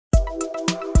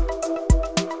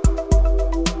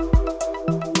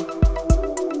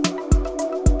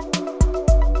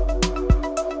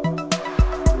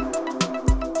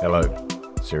Hello,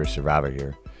 Serious Survivor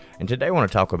here, and today I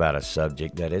want to talk about a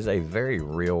subject that is a very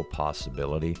real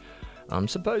possibility.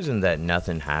 Supposing that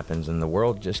nothing happens and the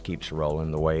world just keeps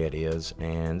rolling the way it is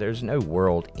and there's no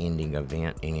world-ending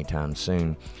event anytime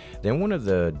soon, then one of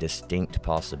the distinct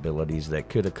possibilities that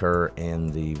could occur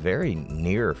in the very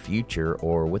near future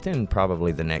or within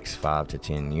probably the next 5 to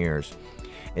 10 years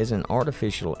is an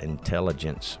artificial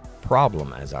intelligence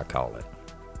problem, as I call it.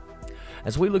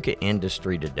 As we look at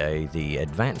industry today, the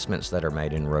advancements that are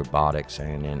made in robotics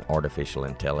and in artificial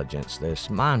intelligence, it's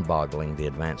mind-boggling the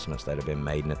advancements that have been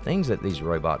made and the things that these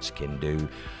robots can do,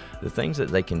 the things that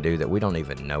they can do that we don't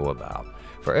even know about.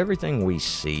 For everything we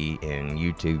see in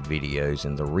YouTube videos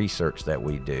and the research that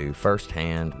we do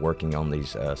firsthand working on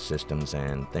these systems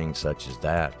and things such as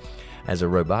that, as a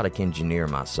robotic engineer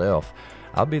myself,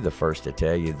 I'll be the first to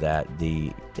tell you that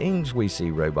the things we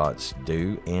see robots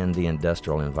do in the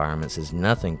industrial environments is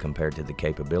nothing compared to the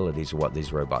capabilities of what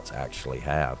these robots actually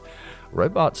have.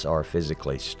 Robots are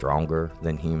physically stronger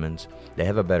than humans. They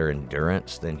have a better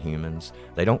endurance than humans.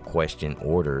 They don't question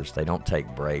orders. They don't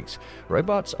take breaks.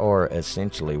 Robots are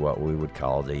essentially what we would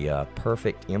call the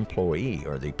perfect employee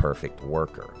or the perfect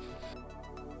worker.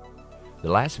 The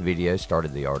last video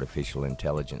started the artificial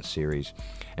intelligence series,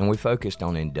 and we focused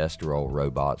on industrial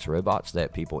robots, robots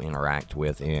that people interact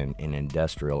with in an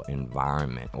industrial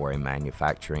environment or a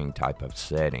manufacturing type of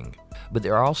setting. But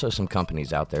there are also some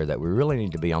companies out there that we really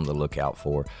need to be on the lookout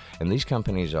for, and these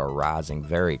companies are rising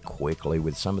very quickly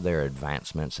with some of their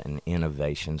advancements and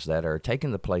innovations that are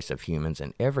taking the place of humans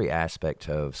in every aspect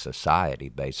of society,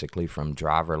 basically from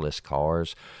driverless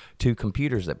cars to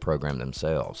computers that program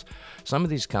themselves. Some of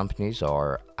these companies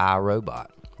are iRobot.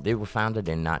 They were founded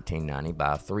in 1990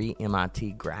 by 3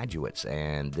 MIT graduates,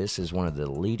 and this is one of the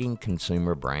leading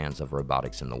consumer brands of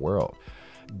robotics in the world.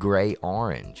 Gray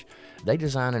Orange. They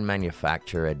design and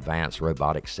manufacture advanced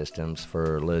robotic systems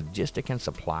for logistic and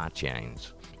supply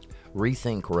chains.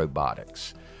 Rethink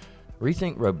Robotics.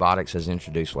 Rethink Robotics has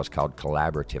introduced what's called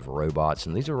collaborative robots,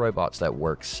 and these are robots that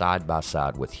work side by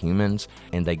side with humans,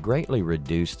 and they greatly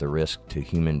reduce the risk to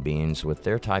human beings with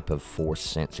their type of force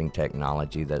sensing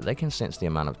technology that they can sense the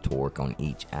amount of torque on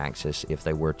each axis if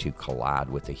they were to collide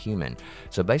with a human.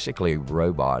 So basically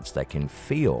robots that can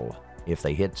feel if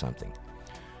they hit something.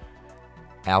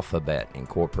 Alphabet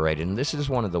Incorporated, and this is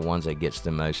one of the ones that gets the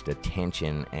most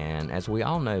attention, and as we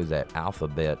all know that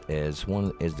Alphabet is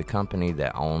the company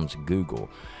that owns Google,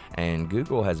 and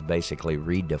Google has basically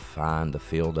redefined the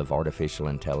field of artificial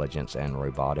intelligence and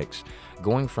robotics,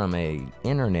 going from a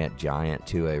internet giant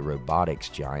to a robotics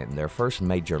giant. And their first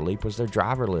major leap was their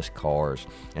driverless cars,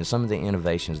 and some of the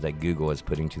innovations that Google is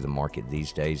putting to the market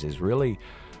these days is really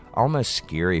almost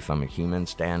scary from a human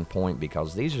standpoint,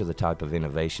 because these are the type of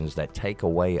innovations that take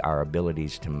away our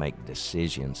abilities to make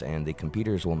decisions, and the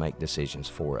computers will make decisions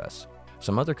for us.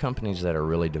 Some other companies that are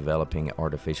really developing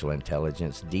artificial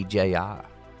intelligence: DJI,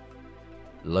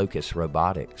 Locus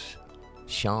Robotics,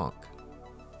 Shunk,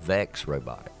 Vex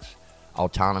Robotics,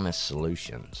 Autonomous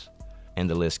Solutions, and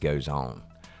the list goes on.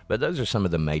 But those are some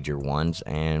of the major ones,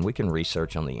 and we can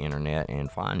research on the internet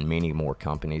and find many more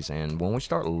companies. And when we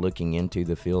start looking into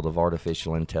the field of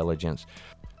artificial intelligence,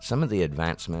 some of the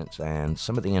advancements and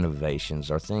some of the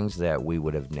innovations are things that we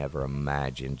would have never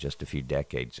imagined just a few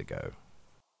decades ago.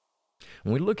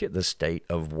 When we look at the state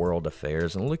of world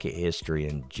affairs and look at history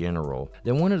in general,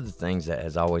 then one of the things that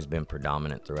has always been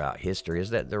predominant throughout history is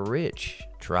that the rich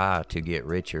try to get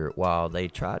richer while they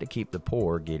try to keep the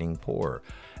poor getting poorer.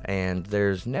 And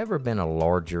there's never been a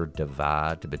larger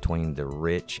divide between the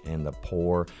rich and the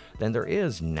poor than there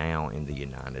is now in the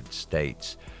United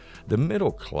States. The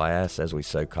middle class, as we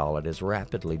so call it, is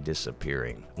rapidly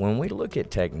disappearing. When we look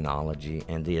at technology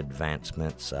and the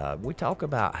advancements, we talk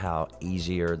about how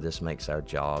easier this makes our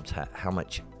jobs, how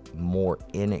much more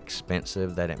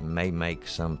inexpensive that it may make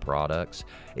some products,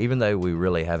 even though we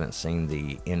really haven't seen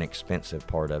the inexpensive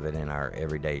part of it in our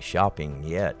everyday shopping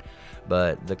yet.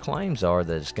 But the claims are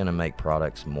that it's going to make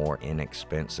products more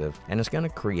inexpensive, and it's going to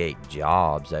create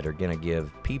jobs that are going to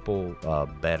give people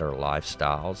better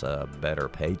lifestyles, better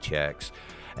paychecks,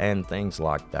 and things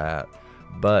like that.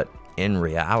 But in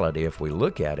reality, if we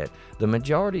look at it, the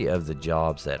majority of the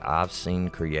jobs that I've seen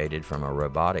created from a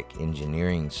robotic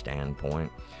engineering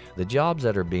standpoint, The jobs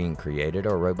that are being created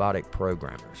are robotic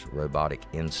programmers, robotic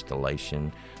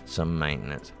installation, some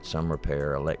maintenance, some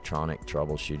repair, electronic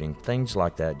troubleshooting, things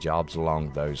like that, jobs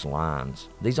along those lines.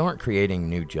 These aren't creating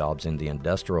new jobs in the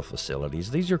industrial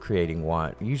facilities. These are creating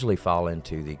what usually fall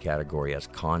into the category as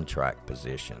contract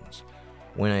positions.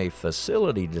 When a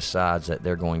facility decides that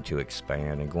they're going to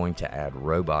expand and going to add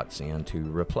robots in to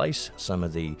replace some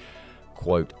of the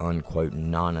quote unquote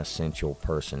non-essential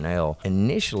personnel,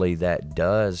 initially that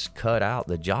does cut out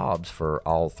the jobs for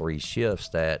all three shifts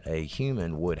that a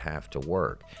human would have to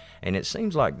work. And it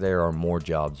seems like there are more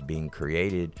jobs being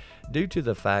created due to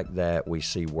the fact that we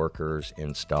see workers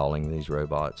installing these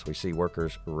robots, we see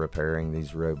workers repairing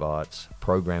these robots,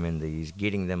 programming these,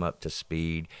 getting them up to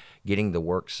speed, getting the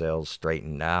work cells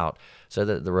straightened out so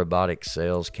that the robotic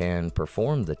cells can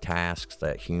perform the tasks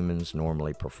that humans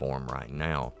normally perform right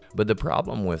now. But the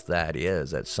problem with that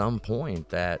is at some point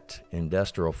that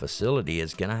industrial facility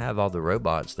is going to have all the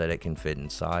robots that it can fit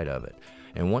inside of it.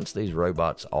 And once these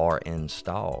robots are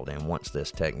installed and once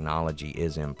this technology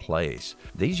is in place,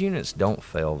 these units don't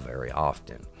fail very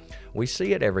often. We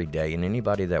see it every day, and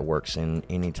anybody that works in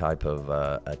any type of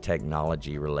a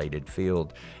technology related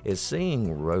field is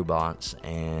seeing robots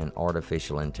and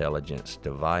artificial intelligence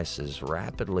devices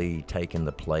rapidly taking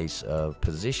the place of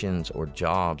positions or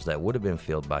jobs that would have been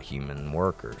filled by human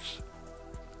workers.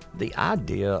 The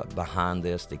idea behind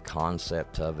this, the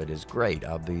concept of it is great.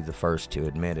 I'll be the first to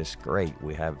admit it's great.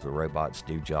 We have the robots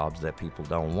do jobs that people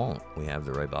don't want. We have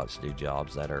the robots do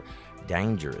jobs that are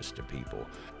dangerous to people.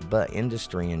 But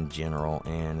industry in general,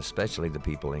 and especially the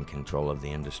people in control of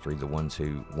the industry, the ones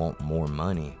who want more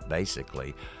money,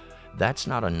 basically, that's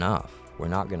not enough. We're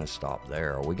not going to stop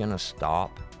there. Are we going to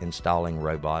stop installing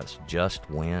robots just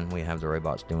when we have the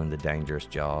robots doing the dangerous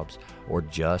jobs, or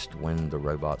just when the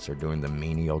robots are doing the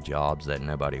menial jobs that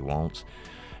nobody wants?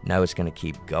 No, it's going to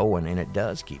keep going, and it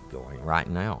does keep going right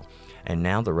now. And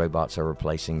now the robots are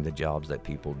replacing the jobs that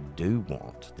people do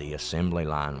want, the assembly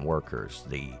line workers,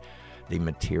 the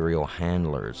material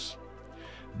handlers,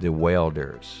 the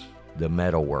welders, the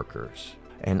metal workers,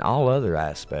 and all other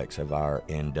aspects of our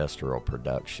industrial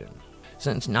production.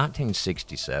 Since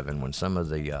 1967, when some of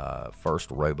the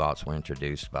first robots were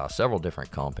introduced by several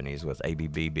different companies, with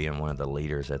ABB being one of the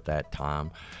leaders at that time,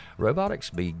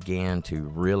 robotics began to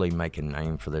really make a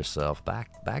name for themselves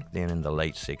back then in the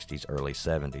late 60s, early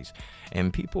 70s.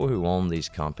 And people who own these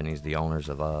companies, the owners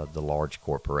of the large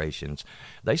corporations,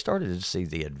 they started to see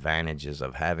the advantages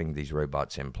of having these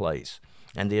robots in place.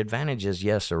 And the advantage is,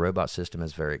 yes, a robot system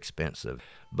is very expensive,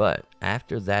 but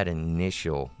after that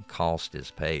initial cost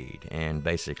is paid, and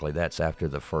basically that's after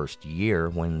the first year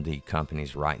when the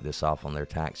companies write this off on their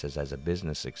taxes as a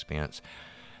business expense,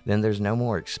 then there's no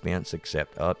more expense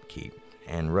except upkeep.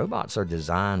 And robots are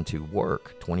designed to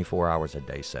work 24 hours a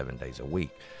day, 7 days a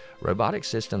week. Robotic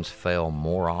systems fail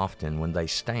more often when they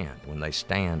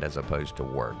stand as opposed to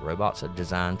work. Robots are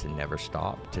designed to never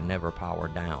stop, to never power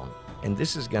down. And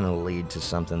this is going to lead to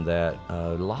something that a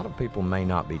lot of people may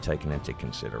not be taking into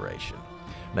consideration.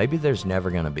 Maybe there's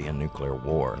never going to be a nuclear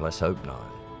war. Let's hope not.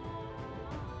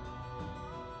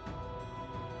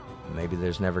 Maybe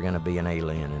there's never going to be an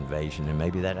alien invasion, and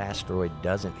maybe that asteroid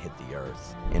doesn't hit the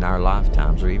Earth in our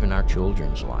lifetimes or even our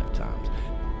children's lifetimes.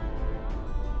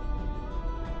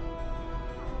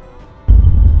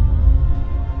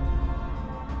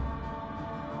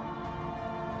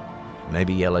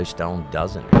 Maybe Yellowstone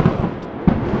doesn't erupt.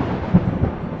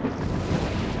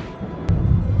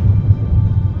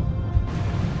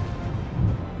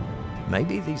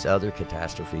 Maybe these other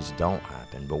catastrophes don't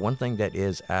happen, but one thing that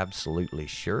is absolutely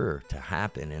sure to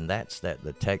happen, and that's that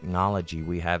the technology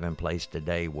we have in place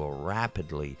today will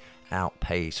rapidly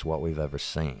outpace what we've ever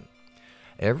seen.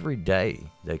 Every day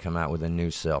they come out with a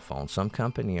new cell phone. Some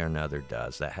company or another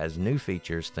does that has new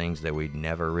features, things that we'd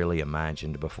never really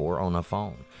imagined before on a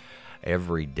phone.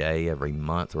 Every day, every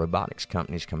month, robotics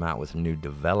companies come out with new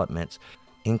developments,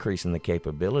 increasing the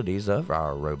capabilities of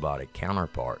our robotic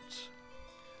counterparts.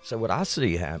 So what I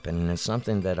see happening is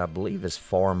something that I believe is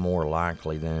far more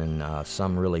likely than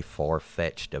some really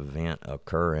far-fetched event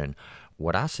occurring.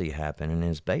 What I see happening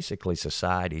is basically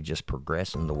society just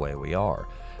progressing the way we are.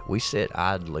 We sit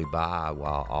idly by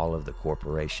while all of the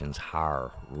corporations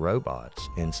hire robots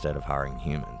instead of hiring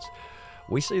humans.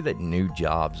 We see that new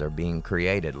jobs are being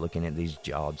created, looking at these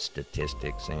job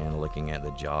statistics and looking at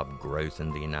the job growth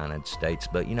in the United States.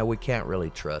 But, you know, we can't really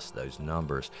trust those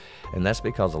numbers. And that's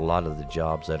because a lot of the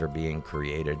jobs that are being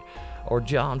created are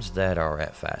jobs that are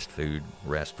at fast food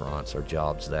restaurants, or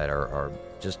jobs that are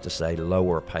just to say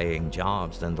lower paying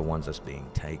jobs than the ones that's being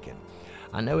taken.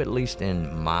 I know at least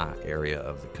in my area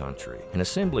of the country, an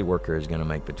assembly worker is going to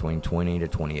make between 20 to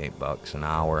 28 bucks an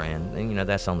hour, and you know,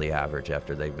 that's on the average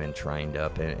after they've been trained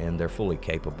up and they're fully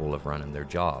capable of running their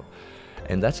job.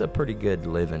 And that's a pretty good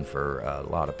living for a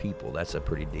lot of people. That's a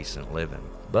pretty decent living.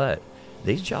 But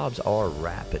these jobs are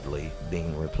rapidly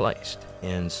being replaced.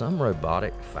 In some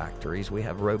robotic factories, we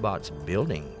have robots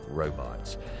building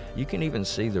robots. You can even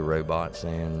see the robots,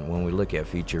 and when we look at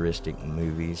futuristic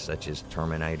movies such as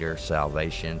Terminator,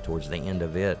 Salvation, towards the end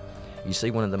of it, you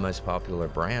see one of the most popular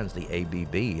brands, the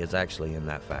ABB, is actually in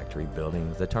that factory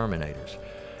building the Terminators.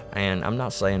 And I'm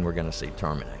not saying we're going to see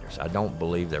Terminators. I don't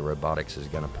believe that robotics is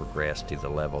going to progress to the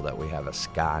level that we have a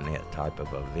Skynet type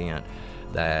of event,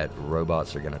 that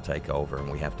robots are going to take over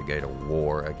and we have to go to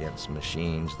war against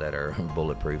machines that are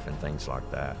bulletproof and things like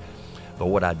that. But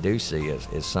what I do see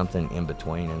is something in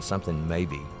between, and something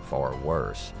maybe far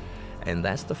worse. And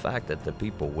that's the fact that the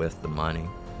people with the money,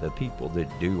 the people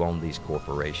that do own these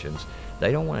corporations,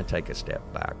 they don't want to take a step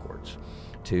backwards.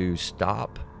 To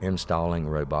stop installing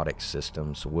robotic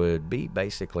systems would be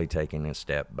basically taking a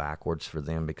step backwards for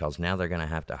them, because now they're going to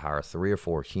have to hire 3 or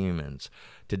 4 humans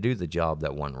to do the job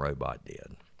that one robot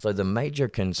did. So the major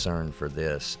concern for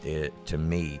this, to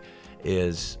me,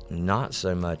 is not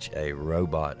so much a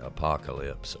robot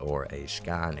apocalypse or a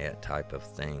Skynet type of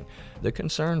thing. The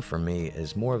concern for me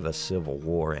is more of a civil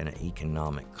war and an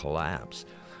economic collapse.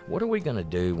 What are we going to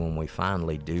do when we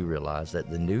finally do realize that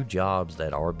the new jobs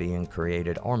that are being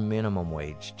created are minimum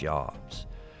wage jobs,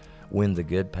 when the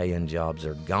good paying jobs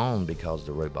are gone because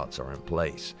the robots are in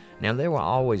place? Now, there will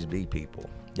always be people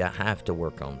that have to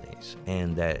work on these,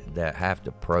 and that have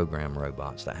to program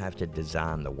robots, that have to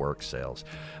design the work cells.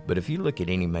 But if you look at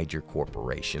any major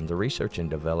corporation, the research and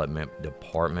development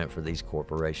department for these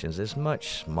corporations is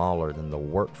much smaller than the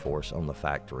workforce on the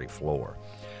factory floor.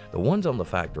 The ones on the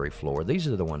factory floor, these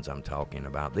are the ones I'm talking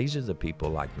about. These are the people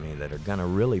like me that are going to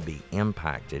really be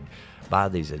impacted by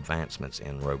these advancements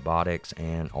in robotics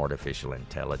and artificial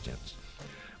intelligence.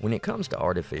 When it comes to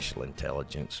artificial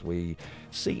intelligence, we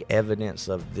see evidence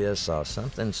of this,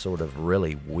 something sort of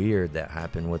really weird that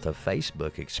happened with a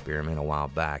Facebook experiment a while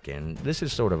back. And this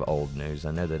is sort of old news.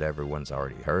 I know that everyone's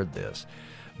already heard this.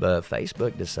 But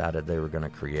Facebook decided they were going to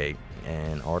create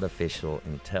an artificial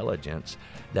intelligence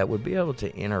that would be able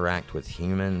to interact with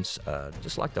humans,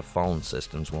 just like the phone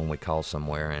systems when we call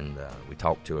somewhere and we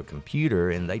talk to a computer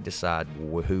and they decide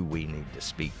who we need to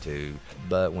speak to.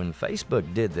 But when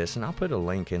Facebook did this, and I'll put a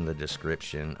link in the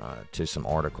description to some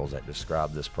articles that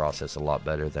describe this process a lot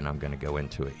better than I'm going to go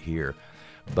into it here.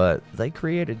 But they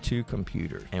created 2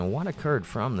 computers, and what occurred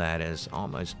from that is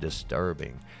almost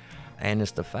disturbing. And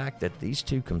it's the fact that these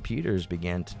 2 computers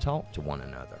began to talk to one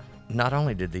another. Not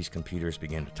only did these computers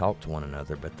begin to talk to one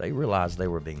another, but they realized they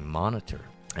were being monitored.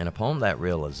 And upon that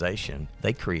realization,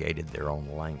 they created their own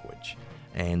language.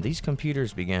 And these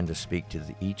computers began to speak to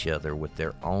each other with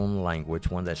their own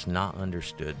language, one that's not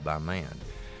understood by man.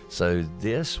 So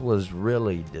this was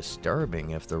really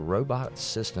disturbing. If the robot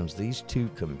systems, these 2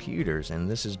 computers,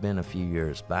 and this has been a few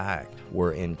years back,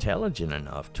 were intelligent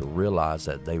enough to realize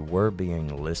that they were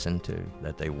being listened to,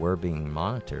 that they were being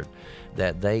monitored,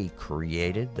 that they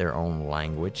created their own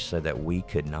language so that we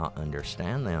could not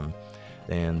understand them,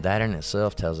 then that in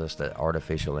itself tells us that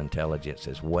artificial intelligence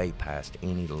is way past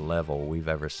any level we've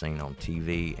ever seen on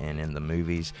TV and in the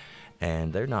movies.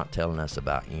 And they're not telling us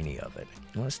about any of it.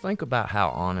 Let's think about how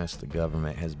honest the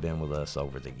government has been with us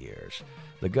over the years.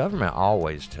 The government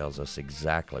always tells us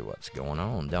exactly what's going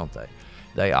on, don't they?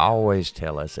 They always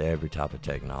tell us every type of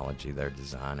technology they're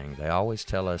designing. They always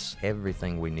tell us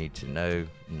everything we need to know.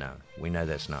 No, we know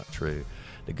that's not true.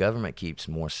 The government keeps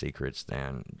more secrets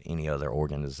than any other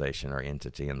organization or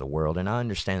entity in the world, and I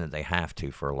understand that they have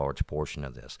to for a large portion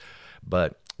of this.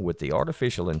 But with the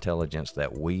artificial intelligence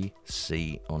that we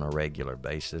see on a regular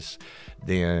basis,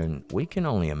 then we can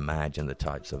only imagine the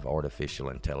types of artificial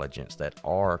intelligence that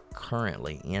are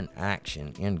currently in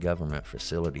action in government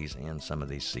facilities in some of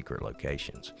these secret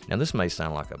locations. Now, this may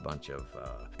sound like a bunch of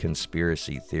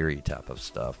conspiracy theory type of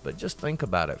stuff, but just think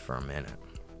about it for a minute.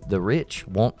 The rich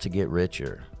want to get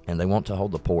richer, and they want to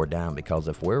hold the poor down, because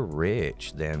if we're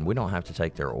rich, then we don't have to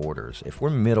take their orders. If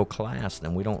we're middle class,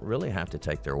 then we don't really have to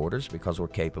take their orders because we're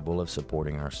capable of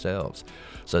supporting ourselves.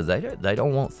 So they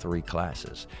don't want 3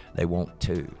 classes. They want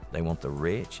 2. They want the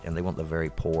rich, and they want the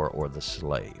very poor, or the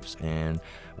slaves. And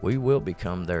we will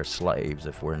become their slaves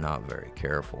if we're not very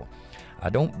careful. I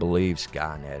don't believe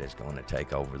Skynet is going to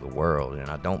take over the world, and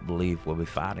I don't believe we'll be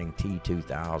fighting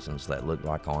T-2000s that look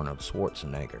like Arnold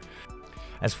Schwarzenegger.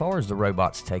 As far as the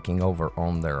robots taking over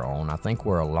on their own, I think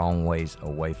we're a long ways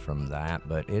away from that,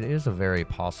 but it is a very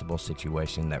possible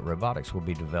situation that robotics will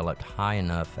be developed high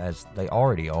enough, as they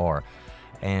already are,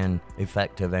 and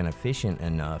effective and efficient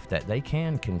enough that they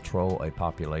can control a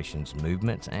population's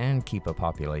movements and keep a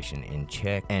population in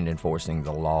check, and enforcing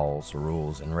the laws,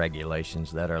 rules, and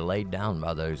regulations that are laid down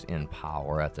by those in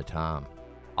power at the time.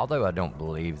 Although I don't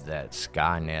believe that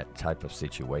Skynet type of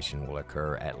situation will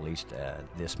occur, at least at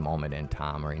this moment in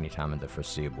time or any time in the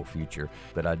foreseeable future,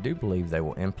 but I do believe they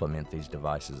will implement these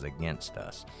devices against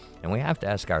us. And we have to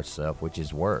ask ourselves, which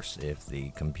is worse, if the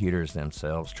computers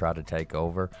themselves try to take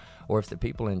over, or if the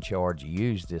people in charge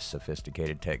use this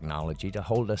sophisticated technology to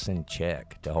hold us in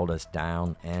check, to hold us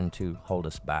down, and to hold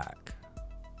us back.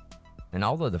 And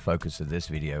although the focus of this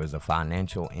video is the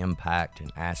financial impact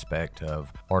and aspect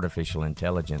of artificial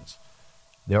intelligence,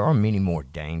 there are many more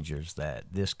dangers that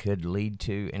this could lead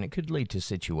to, and it could lead to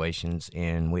situations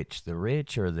in which the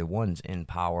rich or the ones in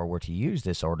power were to use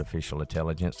this artificial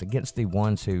intelligence against the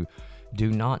ones who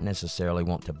do not necessarily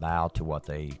want to bow to what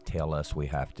they tell us we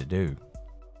have to do.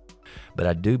 But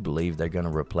I do believe they're going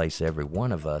to replace every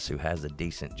one of us who has a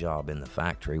decent job in the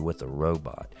factory with a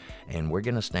robot. And we're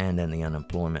going to stand in the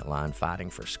unemployment line fighting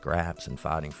for scraps and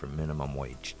fighting for minimum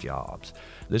wage jobs.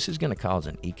 This is going to cause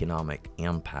an economic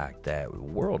impact that the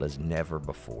world has never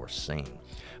before seen.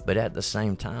 But at the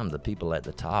same time, the people at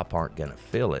the top aren't going to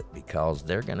feel it, because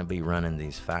they're going to be running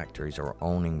these factories or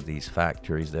owning these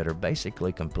factories that are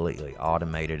basically completely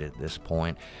automated at this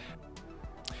point.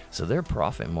 So their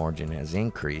profit margin has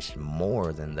increased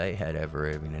more than they had ever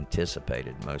even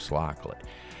anticipated, most likely.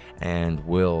 And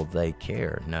will they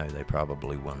care? No, they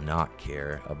probably will not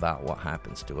care about what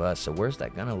happens to us. So where's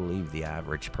that going to leave the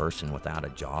average person without a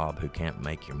job, who can't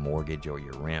make your mortgage or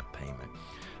your rent payment,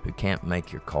 who can't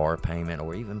make your car payment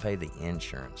or even pay the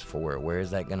insurance for it? Where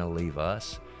is that going to leave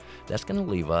us? That's going to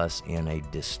leave us in a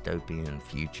dystopian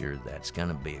future that's going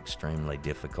to be extremely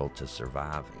difficult to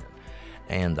survive in.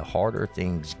 And the harder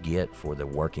things get for the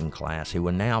working class, who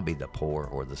will now be the poor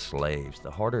or the slaves,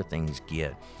 the harder things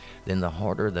get, then the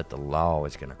harder that the law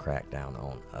is going to crack down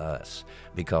on us,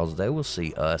 because they will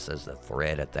see us as the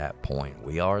threat at that point.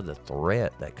 We are the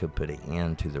threat that could put an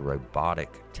end to the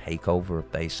robotic takeover,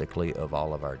 basically, of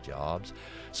all of our jobs.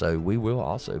 So we will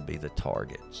also be the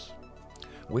targets.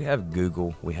 We have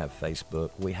Google, we have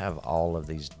Facebook, we have all of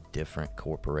these different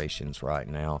corporations right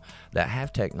now that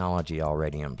have technology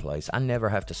already in place. I never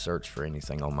have to search for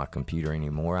anything on my computer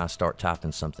anymore. I start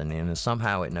typing something in and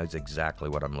somehow it knows exactly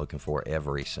what I'm looking for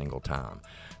every single time.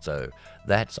 So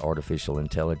that's artificial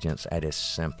intelligence at its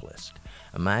simplest.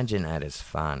 Imagine at its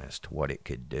finest what it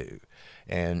could do.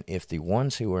 And if the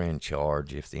ones who are in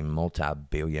charge, if the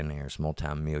multi-billionaires,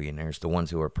 multi-millionaires, the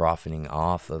ones who are profiting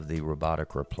off of the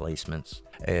robotic replacements,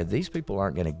 these people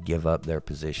aren't going to give up their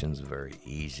positions very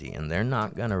easy, and they're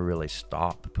not going to really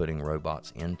stop putting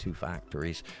robots into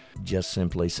factories just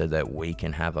simply so that we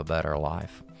can have a better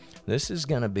life. This is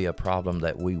going to be a problem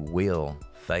that we will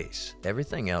face.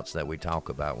 Everything else that we talk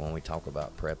about when we talk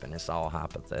about prepping, it's all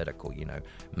hypothetical. You know,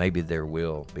 maybe there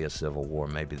will be a civil war,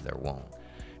 maybe there won't.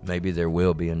 Maybe there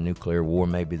will be a nuclear war,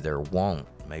 maybe there won't.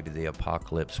 Maybe the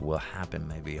apocalypse will happen,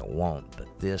 maybe it won't.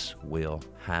 But this will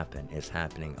happen. It's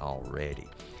happening already.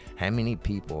 How many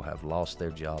people have lost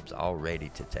their jobs already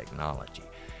to technology?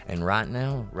 And right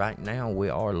now we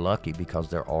are lucky because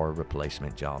there are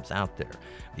replacement jobs out there,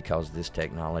 because this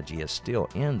technology is still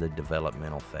in the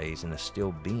developmental phase and is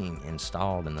still being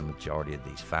installed in the majority of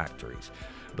these factories.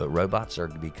 But robots are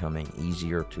becoming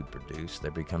easier to produce.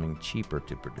 They're becoming cheaper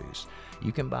to produce.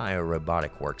 You can buy a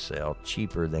robotic work cell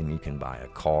cheaper than you can buy a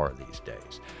car these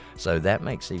days. So that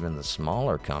makes even the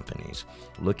smaller companies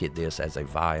look at this as a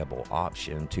viable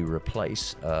option to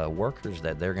replace workers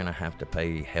that they're going to have to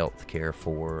pay health care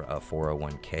for, a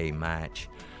 401k match,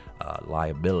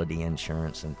 liability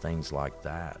insurance, and things like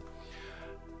that.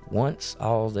 Once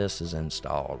all this is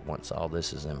installed, once all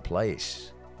this is in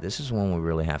place, this is when we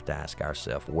really have to ask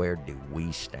ourselves, where do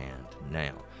we stand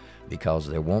now? Because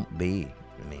there won't be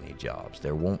many jobs.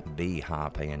 There won't be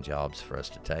high-paying jobs for us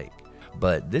to take.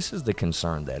 But this is the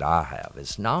concern that I have.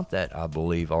 It's not that I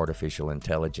believe artificial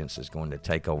intelligence is going to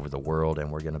take over the world and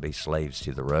we're going to be slaves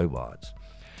to the robots.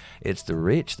 It's the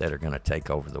rich that are going to take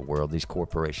over the world, these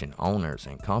corporation owners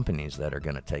and companies that are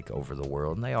going to take over the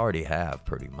world, and they already have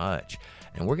pretty much.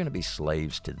 And we're going to be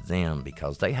slaves to them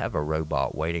because they have a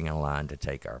robot waiting in line to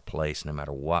take our place no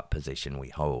matter what position we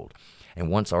hold. And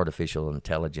once artificial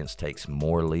intelligence takes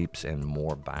more leaps and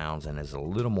more bounds and is a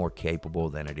little more capable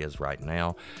than it is right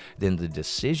now, then the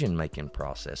decision-making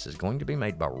process is going to be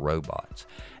made by robots.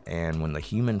 And when the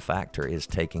human factor is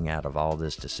taking out of all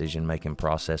this decision-making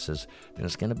processes, then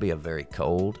it's going to be a very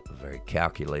cold, a very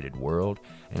calculated world,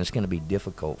 and it's going to be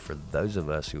difficult for those of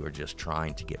us who are just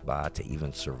trying to get by to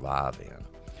even survive in.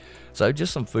 So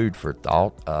just some food for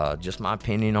thought, just my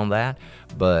opinion on that,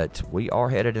 but we are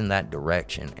headed in that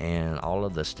direction, and all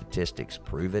of the statistics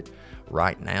prove it.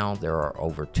 Right now, there are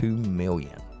over 2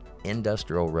 million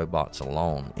industrial robots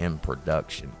alone in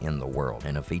production in the world,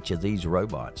 and if each of these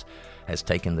robots has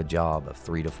taken the job of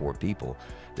 3 to 4 people,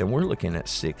 then we're looking at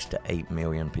 6 to 8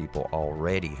 million people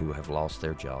already who have lost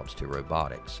their jobs to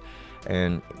robotics.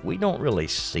 And we don't really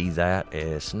see that.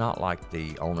 It's not like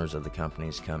the owners of the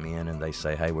companies come in and they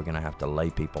say, hey, we're going to have to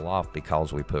lay people off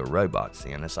because we put robots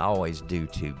in. It's always due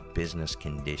to business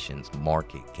conditions,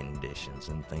 market conditions,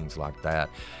 and things like that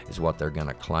is what they're going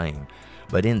to claim.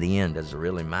 But in the end, does it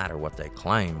really matter what they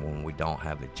claim when we don't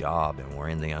have a job and we're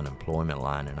in the unemployment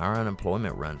line and our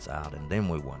unemployment runs out, and then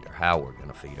we wonder how we're going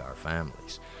to feed our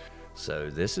families? So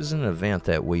this is an event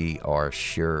that we are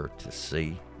sure to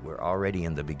see. We're already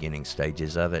in the beginning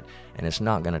stages of it, and it's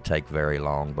not going to take very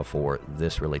long before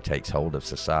this really takes hold of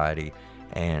society,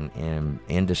 and in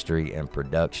industry and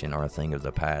production are a thing of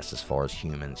the past as far as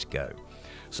humans go.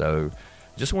 So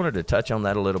just wanted to touch on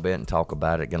that a little bit and talk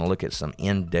about it. Going to look at some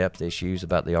in-depth issues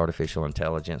about the artificial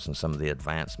intelligence and some of the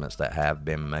advancements that have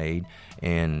been made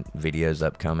in videos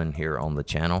upcoming here on the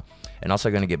channel. And also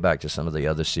going to get back to some of the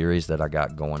other series that I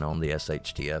got going on, the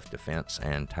SHTF Defense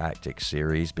and Tactics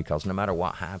series, because no matter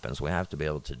what happens, we have to be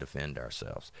able to defend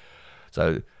ourselves.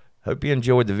 So hope you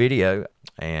enjoyed the video,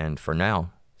 and for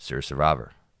now, Serious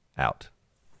Survivor, out.